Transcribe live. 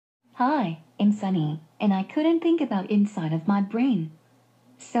Hi, I'm Sunny, and I couldn't think about inside of my brain.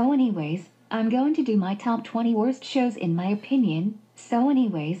 So anyways, I'm going to do my top 20 worst shows in my opinion. So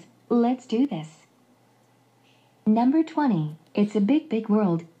anyways, let's do this. Number 20. It's a big big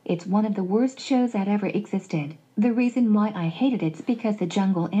world. It's one of the worst shows that ever existed. The reason why I hated it's because the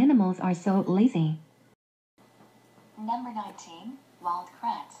jungle animals are so lazy. Number 19. Wild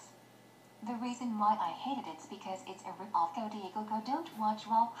Kratts. The reason why I hated it's because it's a rip-off. Go Diego Go, don't watch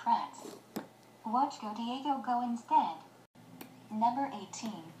Wild Kratts. Watch Go Diego Go instead. Number 18.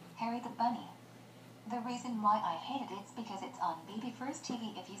 Harry the Bunny. The reason why I hated it's because it's on Baby First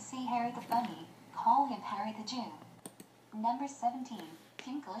TV. If you see Harry the Bunny, call him Harry the Jew. Number 17.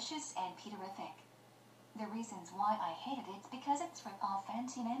 Pinkalicious and Peterific. The reasons why I hated it's because it's rip-off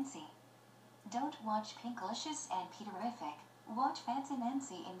Fancy Nancy. Don't watch Pinkalicious and Peterific, watch Fancy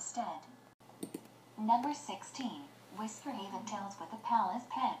Nancy instead. Number 16. Whisker Haven Tales with the Palace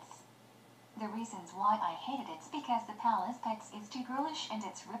Pets. The reasons why I hated it's because the Palace Pets is too girlish and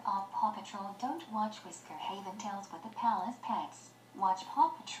it's rip-off Paw Patrol. Don't watch Whisker Haven Tales with the Palace Pets, watch Paw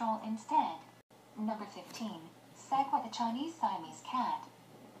Patrol instead. Number 15. Sagwa the Chinese Siamese Cat.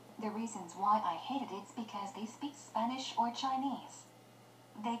 The reasons why I hated it's because they speak Spanish or Chinese.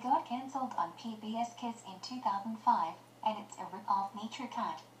 They got cancelled on PBS Kids in 2005, and it's a rip-off Nature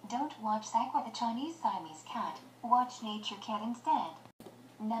Cat. Don't watch Sagwa the Chinese Siamese Cat, watch Nature Cat instead.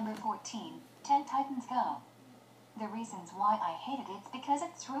 Number 14. Teen Titans Go. The reasons why I hated it's because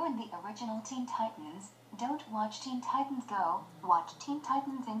it's ruined the original Teen Titans. Don't watch Teen Titans Go, watch Teen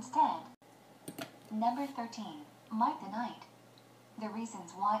Titans instead. Number 13. Mike the Knight. The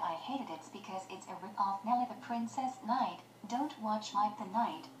reasons why I hated it's because it's a rip-off Nellie the Princess Knight. Don't watch Mike the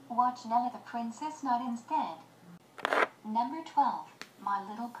Knight, watch Nellie the Princess Knight instead. Number 12. My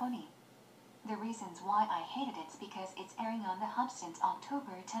Little Pony. The reasons why I hated it's because it's airing on the Hub since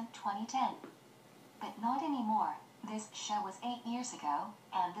October 10, 2010. But not anymore. This show was 8 years ago,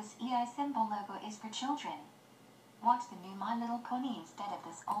 and this EI symbol logo is for children. Watch the new My Little Pony instead of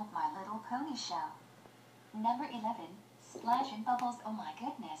this old My Little Pony show. Number 11. Splash and Bubbles. Oh my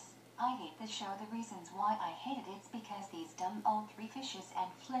goodness, I hate this show. The reasons why I hated it's because these dumb old three fishes and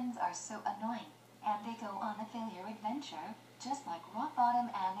Flins are so annoying, and they go on a failure adventure, just like Rock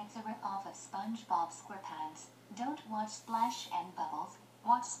Bottom, and it's a rip-off of SpongeBob SquarePants. Don't watch Splash and Bubbles,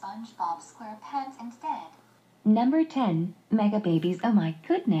 watch SpongeBob SquarePants instead. Number 10. Mega Babies. Oh my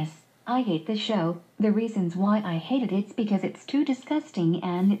goodness, I hate this show. The reasons why I hated it's because it's too disgusting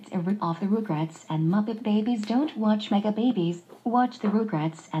and it's a rip-off the Rugrats and Muppet Babies. Don't watch Mega Babies, watch the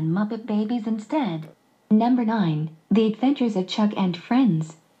Rugrats and Muppet Babies instead. Number 9. The Adventures of Chuck and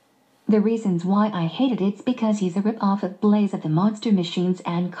Friends. The reasons why I hated it's because he's a rip-off of Blaze of the Monster Machines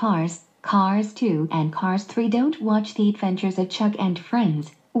and Cars, Cars 2 and Cars 3. Don't watch The Adventures of Chuck and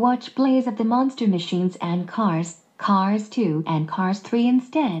Friends, watch Blaze of the Monster Machines and Cars, Cars 2 and Cars 3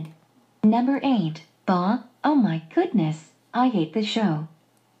 instead. Number 8. Bah. Oh my goodness, I hate this show.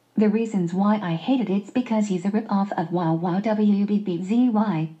 The reasons why I hated it's because he's a rip-off of Wow Wow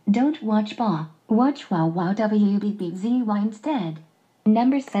WBBZY. Don't watch Bah, watch Wow Wow WBBZY instead.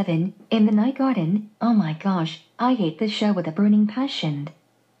 Number 7. In the Night Garden. Oh my gosh, I hate this show with a burning passion.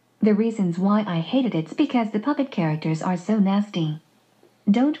 The reasons why I hated it's because the puppet characters are so nasty.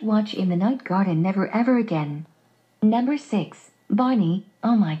 Don't watch In the Night Garden, never ever again. Number 6. Barney.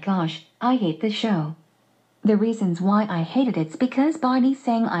 Oh my gosh, I hate this show. The reasons why I hated it's because Barney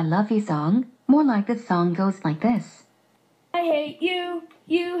sang I Love You song, more like the song goes like this. I hate you,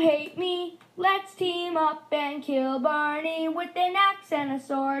 you hate me, let's team up and kill Barney with an axe and a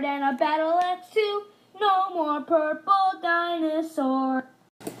sword and a battle axe too. No more purple dinosaur.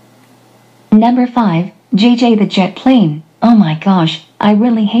 Number 5. JJ the Jet Plane. Oh my gosh, I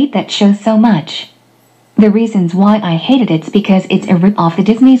really hate that show so much. The reasons why I hated it's because it's a rip-off of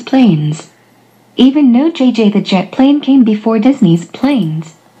Disney's planes. Even though JJ the Jet Plane came before Disney's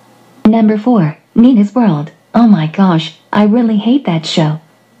planes. Number 4. Nina's World. Oh my gosh, I really hate that show.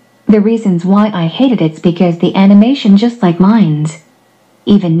 The reasons why I hated it's because the animation just like mine's.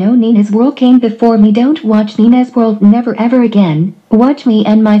 Even though Nina's World came before me, don't watch Nina's World, never ever again, watch me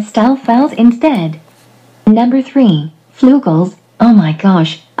and my style files instead. Number 3. Flugels. Oh my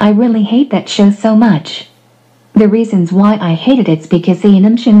gosh, I really hate that show so much. The reasons why I hated it's because the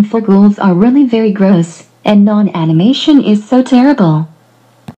animation for ghouls are really very gross, and non-animation is so terrible.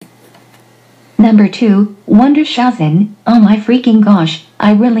 Number 2. Wonder Shazin. Oh my freaking gosh,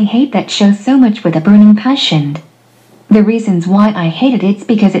 I really hate that show so much with a burning passion. The reasons why I hated it's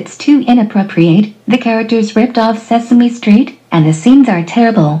because it's too inappropriate, the characters ripped off Sesame Street, and the scenes are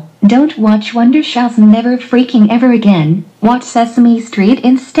terrible. Don't watch Wonder Shows never freaking ever again. Watch Sesame Street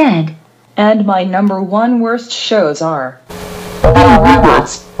instead. And my number 1 worst shows are Little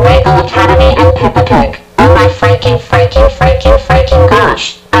Robots, Regal Academy, and Peppa Pig. Oh my freaking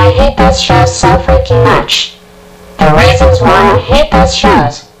gosh. I hate those shows so freaking much. The reasons why I hate those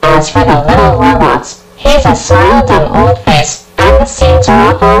shows. As for the Little Robots, he's a smile dumb old face, and the scenes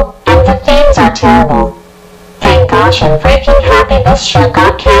are awful, and the themes are terrible. Thank gosh I'm freaking happy this show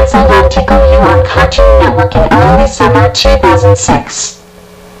got cancelled on Tickle You on Cartoon Network in early summer 2006.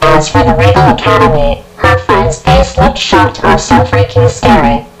 As for the Regal Academy, her friend's face looked shocked are so freaking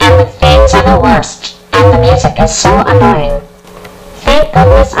scary, and the themes are the worst, and the music is so annoying. Thank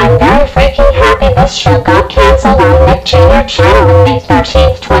goodness I'm very freaking happy this show got cancelled on Nick Jr. channel on May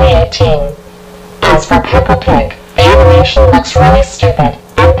 13th, 2018. As for Peppa Pig, the animation looks really stupid,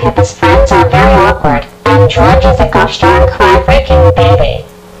 and Peppa's friends are very awkward, and George is a gosh darn cry freaking baby.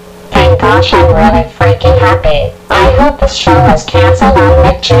 Thank gosh I'm really freaking happy. I hope this show was cancelled on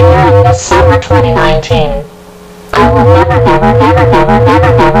Nick Jr. in this summer 2019. I will never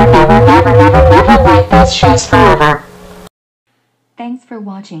like those shows forever. Thanks for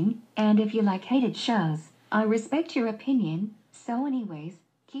watching, and if you like hated shows, I respect your opinion, so anyways,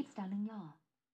 keep stunning y'all.